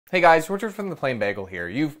Hey guys, Richard from The Plain Bagel here.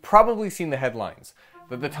 You've probably seen the headlines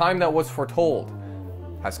that the time that was foretold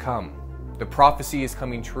has come. The prophecy is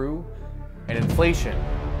coming true, and inflation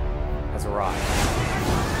has arrived.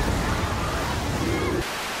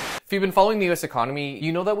 If you've been following the US economy,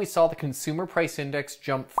 you know that we saw the consumer price index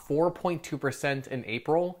jump 4.2% in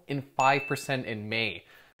April and 5% in May,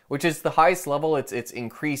 which is the highest level it's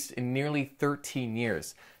increased in nearly 13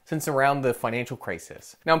 years. Since around the financial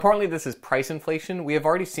crisis. Now, importantly, this is price inflation. We have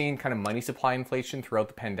already seen kind of money supply inflation throughout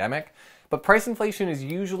the pandemic, but price inflation is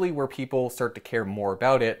usually where people start to care more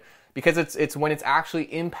about it because it's when it's actually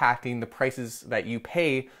impacting the prices that you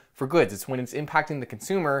pay for goods. It's when it's impacting the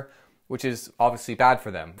consumer, which is obviously bad for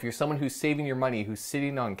them. If you're someone who's saving your money, who's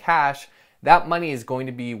sitting on cash, that money is going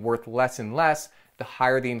to be worth less and less the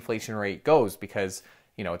higher the inflation rate goes because,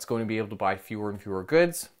 you know, it's going to be able to buy fewer and fewer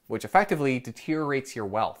goods, which effectively deteriorates your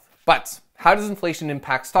wealth. But how does inflation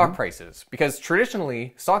impact stock prices? Because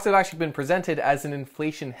traditionally, stocks have actually been presented as an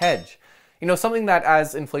inflation hedge. You know, something that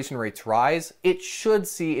as inflation rates rise, it should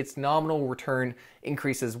see its nominal return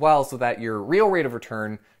increase as well so that your real rate of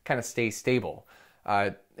return kind of stays stable,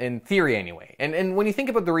 in theory anyway. And when you think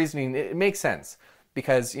about the reasoning, it makes sense.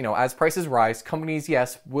 Because, you know, as prices rise, companies,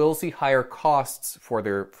 yes, will see higher costs for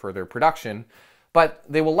their production, but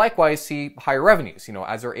they will likewise see higher revenues, you know,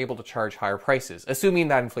 as they're able to charge higher prices, assuming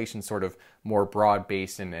that inflation's sort of more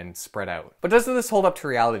broad-based and spread out. But does this hold up to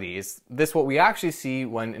reality? Is this what we actually see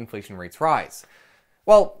when inflation rates rise?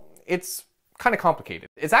 Well, it's kind of complicated.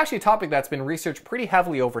 It's actually a topic that's been researched pretty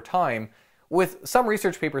heavily over time, with some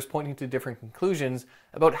research papers pointing to different conclusions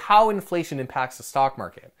about how inflation impacts the stock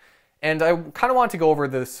market. And I kind of want to go over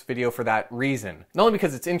this video for that reason. Not only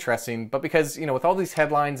because it's interesting, but because, you know, with all these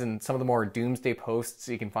headlines and some of the more doomsday posts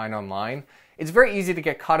you can find online, it's very easy to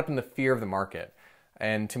get caught up in the fear of the market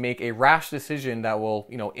and to make a rash decision that will,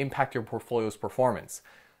 you know, impact your portfolio's performance.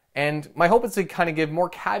 And my hope is to kind of give more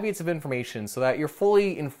caveats of information so that you're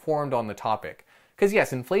fully informed on the topic. Because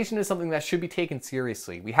yes, inflation is something that should be taken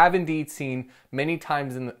seriously. We have indeed seen many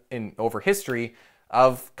times in over history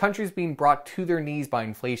of countries being brought to their knees by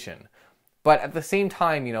inflation. But at the same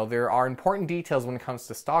time, you know, there are important details when it comes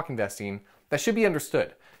to stock investing that should be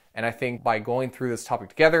understood. And I think by going through this topic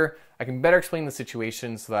together, I can better explain the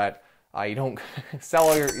situation so that you don't sell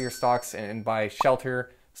all your stocks and buy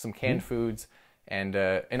shelter, some canned foods, and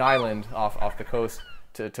an island off the coast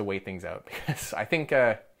to wait things out. Because I think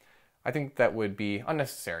that would be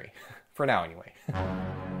unnecessary, for now anyway.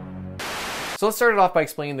 So let's start it off by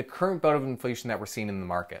explaining the current bout of inflation that we're seeing in the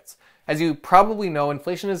markets. As you probably know,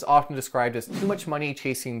 inflation is often described as too much money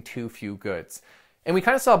chasing too few goods. And we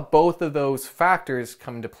kind of saw both of those factors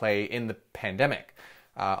come into play in the pandemic.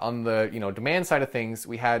 On the demand side of things,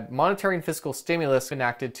 we had monetary and fiscal stimulus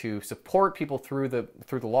enacted to support people through the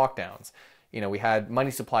lockdowns. You know, we had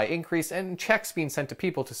money supply increase and checks being sent to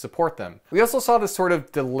people to support them. We also saw this sort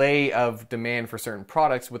of delay of demand for certain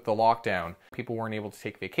products with the lockdown. People weren't able to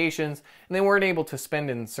take vacations and they weren't able to spend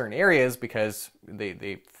in certain areas because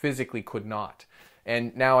they physically could not.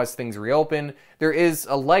 And now as things reopen, there is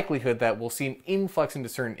a likelihood that we'll see an influx into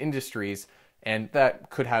certain industries and that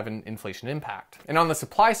could have an inflation impact. And on the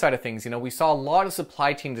supply side of things, you know, we saw a lot of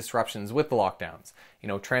supply chain disruptions with the lockdowns. You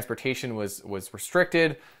know, transportation was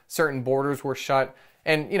restricted, certain borders were shut,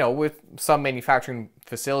 and, you know, with some manufacturing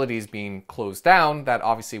facilities being closed down, that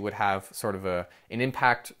obviously would have sort of an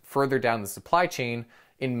impact further down the supply chain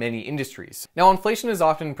in many industries. Now, inflation is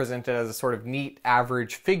often presented as a sort of neat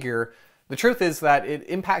average figure. The truth is that it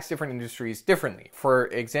impacts different industries differently. For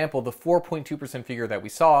example, the 4.2% figure that we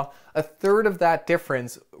saw, a third of that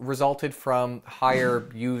difference resulted from higher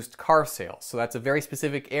used car sales. So that's a very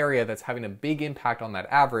specific area that's having a big impact on that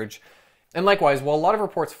average. And likewise, while a lot of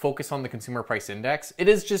reports focus on the consumer price index, it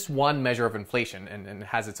is just one measure of inflation and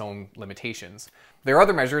has its own limitations. There are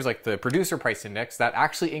other measures like the producer price index that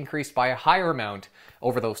actually increased by a higher amount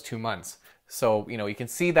over those 2 months. So, you know, you can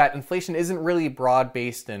see that inflation isn't really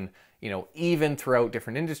broad-based and, you know, even throughout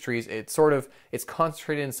different industries. It's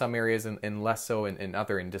concentrated in some areas and less so in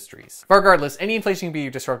other industries. But regardless, any inflation can be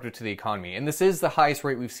disruptive to the economy, and this is the highest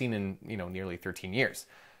rate we've seen in, you know, nearly 13 years.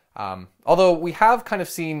 Although we have kind of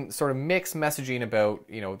seen sort of mixed messaging about,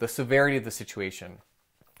 you know, the severity of the situation.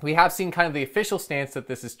 We have seen kind of the official stance that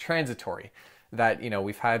this is transitory, that, you know,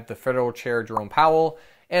 we've had the Federal Chair Jerome Powell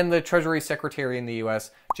and the Treasury Secretary in the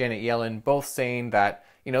US, Janet Yellen, both saying that,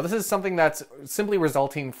 you know, this is something that's simply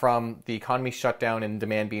resulting from the economy shutdown and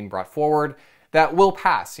demand being brought forward that will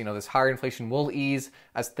pass. You know, this higher inflation will ease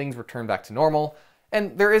as things return back to normal.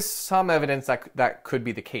 And there is some evidence that could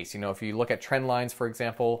be the case. You know, if you look at trend lines, for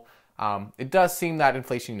example, It does seem that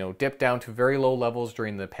inflation, dipped down to very low levels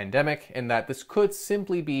during the pandemic, and that this could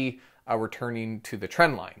simply be returning to the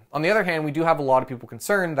trend line. On the other hand, we do have a lot of people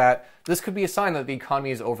concerned that this could be a sign that the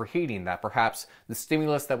economy is overheating, that perhaps the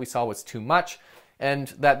stimulus that we saw was too much, and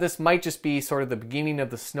that this might just be sort of the beginning of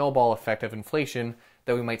the snowball effect of inflation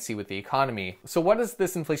that we might see with the economy. So what does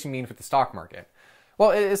this inflation mean for the stock market?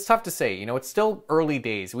 Well, it's tough to say. It's still early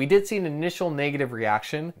days. We did see an initial negative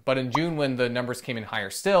reaction, but in June, when the numbers came in higher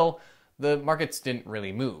still, the markets didn't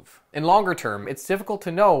really move. In longer term, it's difficult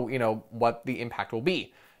to know, what the impact will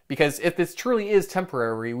be. Because if this truly is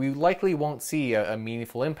temporary, we likely won't see a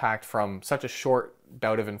meaningful impact from such a short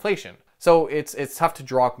bout of inflation. So it's tough to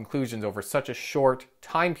draw conclusions over such a short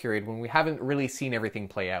time period when we haven't really seen everything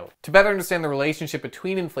play out. To better understand the relationship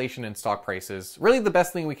between inflation and stock prices, really the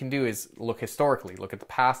best thing we can do is look historically, look at the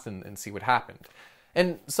past and see what happened.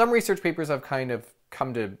 And some research papers have kind of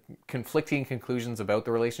come to conflicting conclusions about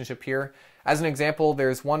the relationship here. As an example,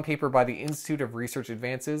 there's one paper by the Institute of Research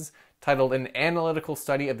Advances titled An Analytical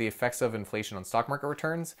Study of the Effects of Inflation on Stock Market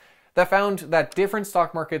Returns that found that different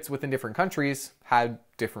stock markets within different countries had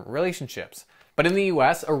different relationships. But in the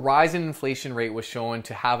US, a rise in inflation rate was shown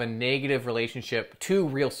to have a negative relationship to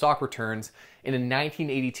real stock returns in a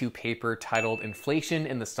 1982 paper titled Inflation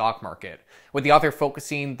in the Stock Market, with the author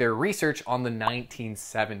focusing their research on the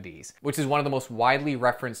 1970s, which is one of the most widely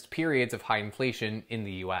referenced periods of high inflation in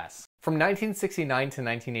the US. From 1969 to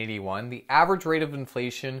 1981, the average rate of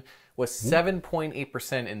inflation was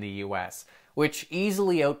 7.8% in the US, which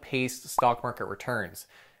easily outpaced stock market returns,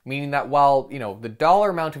 meaning that while, the dollar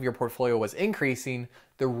amount of your portfolio was increasing,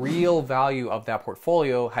 the real value of that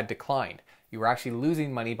portfolio had declined. You were actually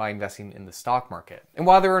losing money by investing in the stock market. And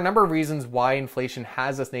while there are a number of reasons why inflation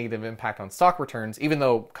has this negative impact on stock returns, even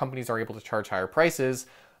though companies are able to charge higher prices,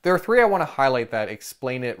 there are three I want to highlight that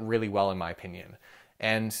explain it really well in my opinion.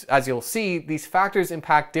 And as you'll see, these factors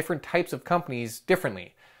impact different types of companies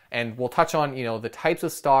differently. And we'll touch on, the types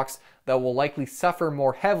of stocks that will likely suffer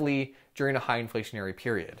more heavily during a high inflationary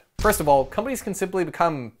period. First of all, companies can simply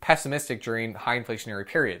become pessimistic during high inflationary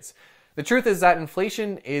periods. The truth is that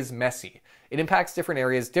inflation is messy. It impacts different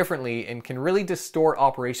areas differently and can really distort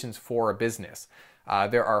operations for a business.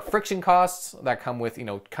 There are friction costs that come with,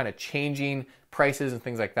 kind of changing prices and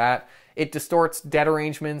things like that. It distorts debt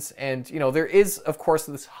arrangements, and there is, of course,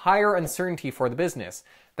 this higher uncertainty for the business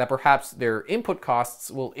that perhaps their input costs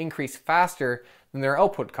will increase faster than their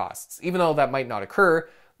output costs. Even though that might not occur,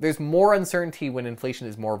 there's more uncertainty when inflation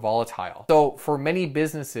is more volatile. So for many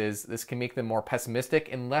businesses, this can make them more pessimistic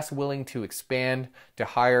and less willing to expand, to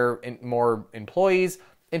hire more employees,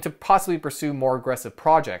 and to possibly pursue more aggressive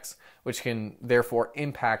projects, which can therefore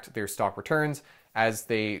impact their stock returns as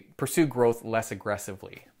they pursue growth less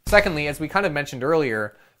aggressively. Secondly, as we kind of mentioned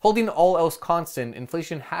earlier, holding all else constant,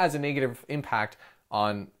 inflation has a negative impact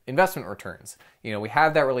on investment returns. We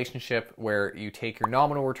have that relationship where you take your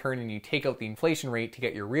nominal return and you take out the inflation rate to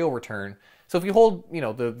get your real return. So if you hold,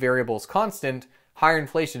 the variables constant, higher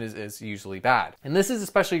inflation is usually bad. And this is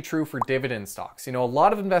especially true for dividend stocks. A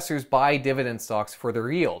lot of investors buy dividend stocks for their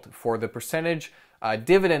yield, for the percentage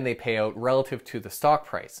dividend they pay out relative to the stock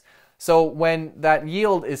price. So when that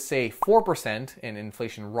yield is, say, 4% and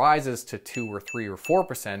inflation rises to 2 or 3 or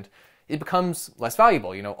 4%, it becomes less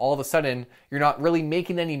valuable. All of a sudden, you're not really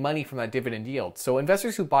making any money from that dividend yield. So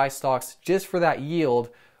investors who buy stocks just for that yield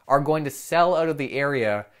are going to sell out of the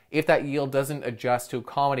area if that yield doesn't adjust to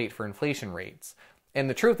accommodate for inflation rates. And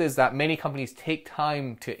the truth is that many companies take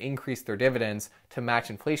time to increase their dividends to match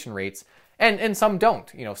inflation rates, and some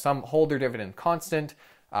don't. Some hold their dividend constant,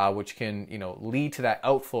 which can, lead to that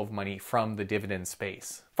outflow of money from the dividend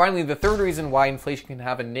space. Finally, the third reason why inflation can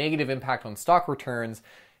have a negative impact on stock returns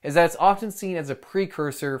is that it's often seen as a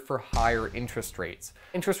precursor for higher interest rates.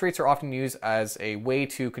 Interest rates are often used as a way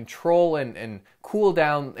to control and cool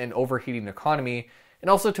down an overheating economy, and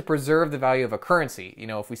also to preserve the value of a currency.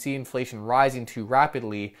 If we see inflation rising too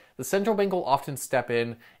rapidly, the central bank will often step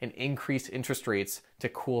in and increase interest rates to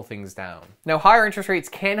cool things down. Now, higher interest rates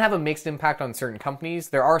can have a mixed impact on certain companies.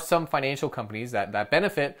 There are some financial companies that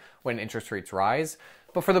benefit when interest rates rise,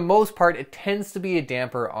 but for the most part, it tends to be a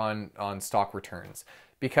damper on stock returns.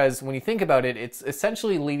 Because when you think about it, it's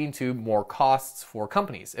essentially leading to more costs for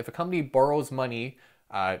companies. If a company borrows money,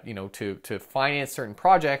 to finance certain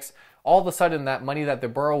projects, all of a sudden that money that they're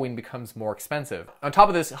borrowing becomes more expensive. On top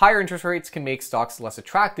of this, higher interest rates can make stocks less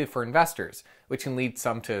attractive for investors, which can lead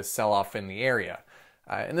some to sell off in the area.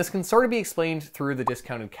 And this can sort of be explained through the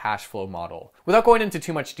discounted cash flow model. Without going into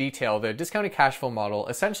too much detail, the discounted cash flow model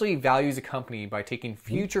essentially values a company by taking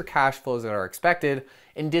future cash flows that are expected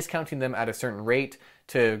and discounting them at a certain rate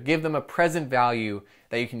to give them a present value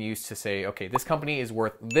that you can use to say, okay, this company is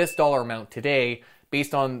worth this dollar amount today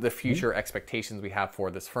based on the future expectations we have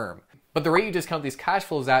for this firm. But the rate you discount these cash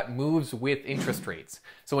flows at moves with interest rates.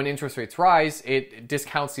 So when interest rates rise, it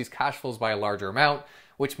discounts these cash flows by a larger amount,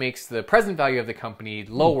 which makes the present value of the company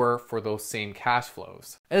lower for those same cash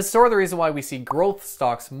flows. And it's sort of the reason why we see growth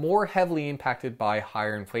stocks more heavily impacted by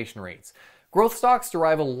higher inflation rates. Growth stocks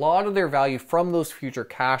derive a lot of their value from those future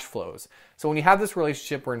cash flows. So when you have this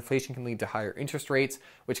relationship where inflation can lead to higher interest rates,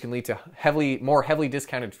 which can lead to more heavily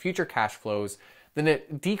discounted future cash flows, then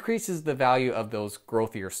it decreases the value of those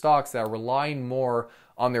growthier stocks that are relying more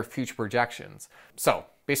on their future projections. So,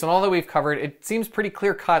 based on all that we've covered, it seems pretty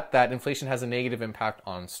clear-cut that inflation has a negative impact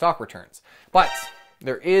on stock returns. But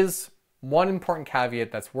there is one important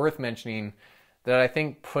caveat that's worth mentioning that I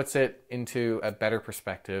think puts it into a better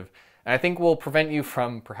perspective, and I think will prevent you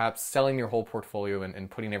from perhaps selling your whole portfolio and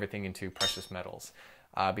putting everything into precious metals.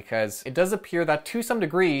 Because it does appear that to some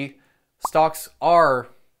degree, stocks are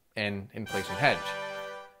an inflation hedge.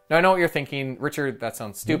 Now, I know what you're thinking, Richard, that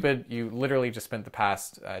sounds stupid. You literally just spent the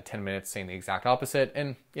past 10 minutes saying the exact opposite.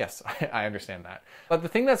 And yes, I understand that. But the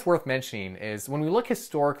thing that's worth mentioning is when we look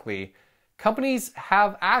historically, companies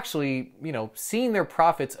have actually, seen their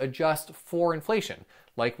profits adjust for inflation,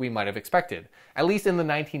 like we might have expected. At least in the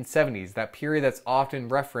 1970s, that period that's often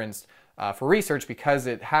referenced for research because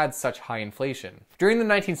it had such high inflation. During the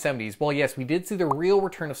 1970s, well, yes, we did see the real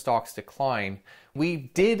return of stocks decline.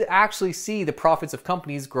 We did actually see the profits of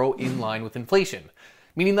companies grow in line with inflation,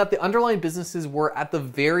 meaning that the underlying businesses were at the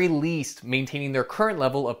very least maintaining their current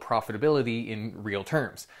level of profitability in real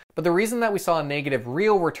terms. But the reason that we saw a negative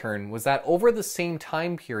real return was that over the same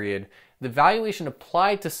time period, the valuation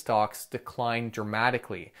applied to stocks declined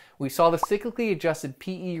dramatically. We saw the cyclically adjusted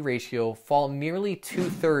PE ratio fall nearly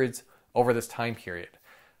 2/3 over this time period.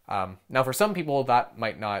 Now, for some people, that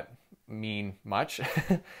might not mean much,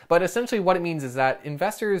 but essentially what it means is that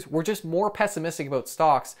investors were just more pessimistic about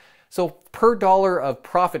stocks. So per dollar of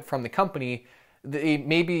profit from the company, they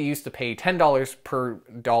maybe used to pay $10 per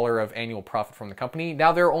dollar of annual profit from the company.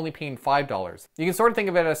 Now they're only paying $5. You can sort of think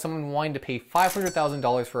of it as someone wanting to pay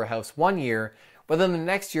 $500,000 for a house one year, but then the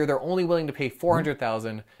next year they're only willing to pay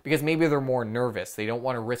 $400,000 because maybe they're more nervous. They don't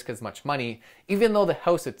want to risk as much money, even though the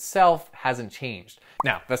house itself hasn't changed.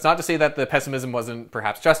 Now, that's not to say that the pessimism wasn't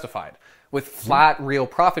perhaps justified. With flat real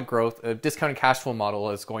profit growth, a discounted cash flow model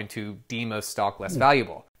is going to deem a stock less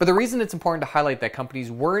valuable. But the reason it's important to highlight that companies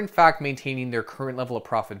were in fact maintaining their current level of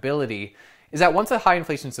profitability is that once the high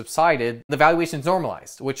inflation subsided, the valuations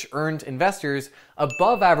normalized, which earned investors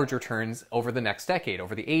above average returns over the next decade,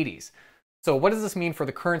 over the 80s. So what does this mean for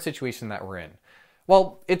the current situation that we're in?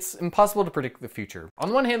 Well, it's impossible to predict the future.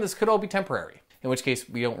 On one hand, this could all be temporary, in which case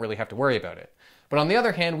we don't really have to worry about it. But on the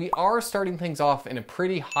other hand, we are starting things off in a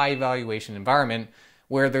pretty high valuation environment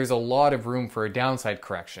where there's a lot of room for a downside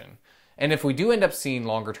correction. And if we do end up seeing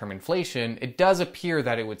longer term inflation, it does appear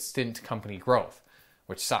that it would stint company growth,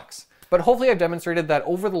 which sucks. But hopefully I've demonstrated that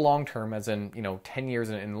over the long term, as in 10 years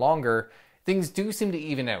and longer, things do seem to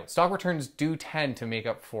even out. Stock returns do tend to make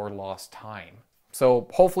up for lost time. So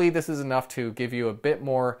hopefully this is enough to give you a bit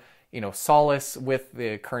more, solace with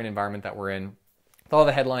the current environment that we're in. With all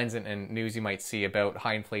the headlines and news you might see about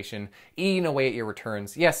high inflation eating away at your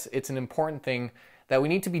returns, yes, it's an important thing that we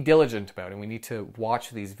need to be diligent about and we need to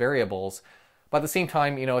watch these variables. But at the same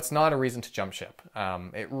time, it's not a reason to jump ship.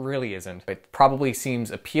 It really isn't. It probably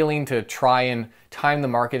seems appealing to try and time the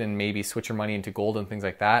market and maybe switch your money into gold and things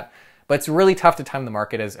like that. But it's really tough to time the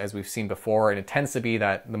market as we've seen before. And it tends to be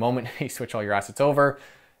that the moment you switch all your assets over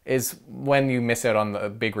is when you miss out on the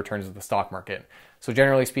big returns of the stock market. So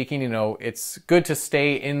generally speaking, it's good to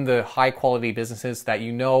stay in the high quality businesses that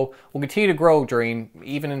will continue to grow during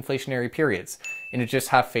even inflationary periods. And to just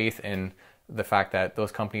have faith in the fact that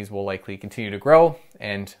those companies will likely continue to grow,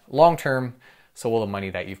 and long term, so will the money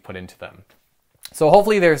that you've put into them. So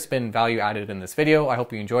hopefully there's been value added in this video. I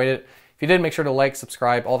hope you enjoyed it. If you did, make sure to like,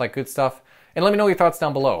 subscribe, all that good stuff. And let me know your thoughts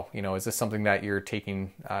down below. Is this something that you're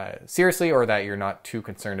taking seriously or that you're not too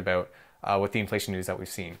concerned about with the inflation news that we've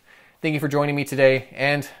seen? Thank you for joining me today.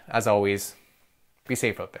 And as always, be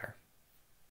safe out there.